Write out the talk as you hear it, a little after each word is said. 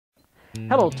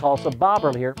Hello Tulsa, Bob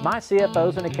Hurley here. My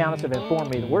CFOs and accountants have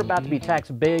informed me that we're about to be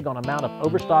taxed big on amount of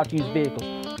overstocked used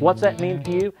vehicles. What's that mean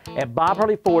for you? At Bob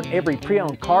Hurley Ford, every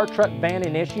pre-owned car, truck, van,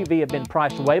 and SUV have been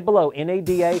priced way below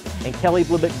NADA and Kelley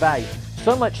Blue Book value.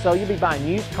 So much so you'll be buying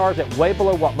used cars at way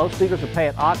below what most dealers would pay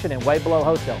at auction and way below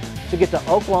wholesale. So get to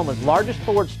Oklahoma's largest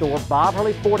Ford store, Bob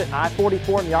Hurley Ford at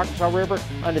I-44 in the Arkansas River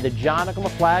under the John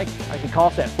Oklahoma flag. You can call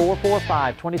us at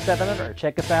 445-2700 or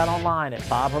check us out online at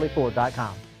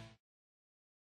bobhurleyford.com.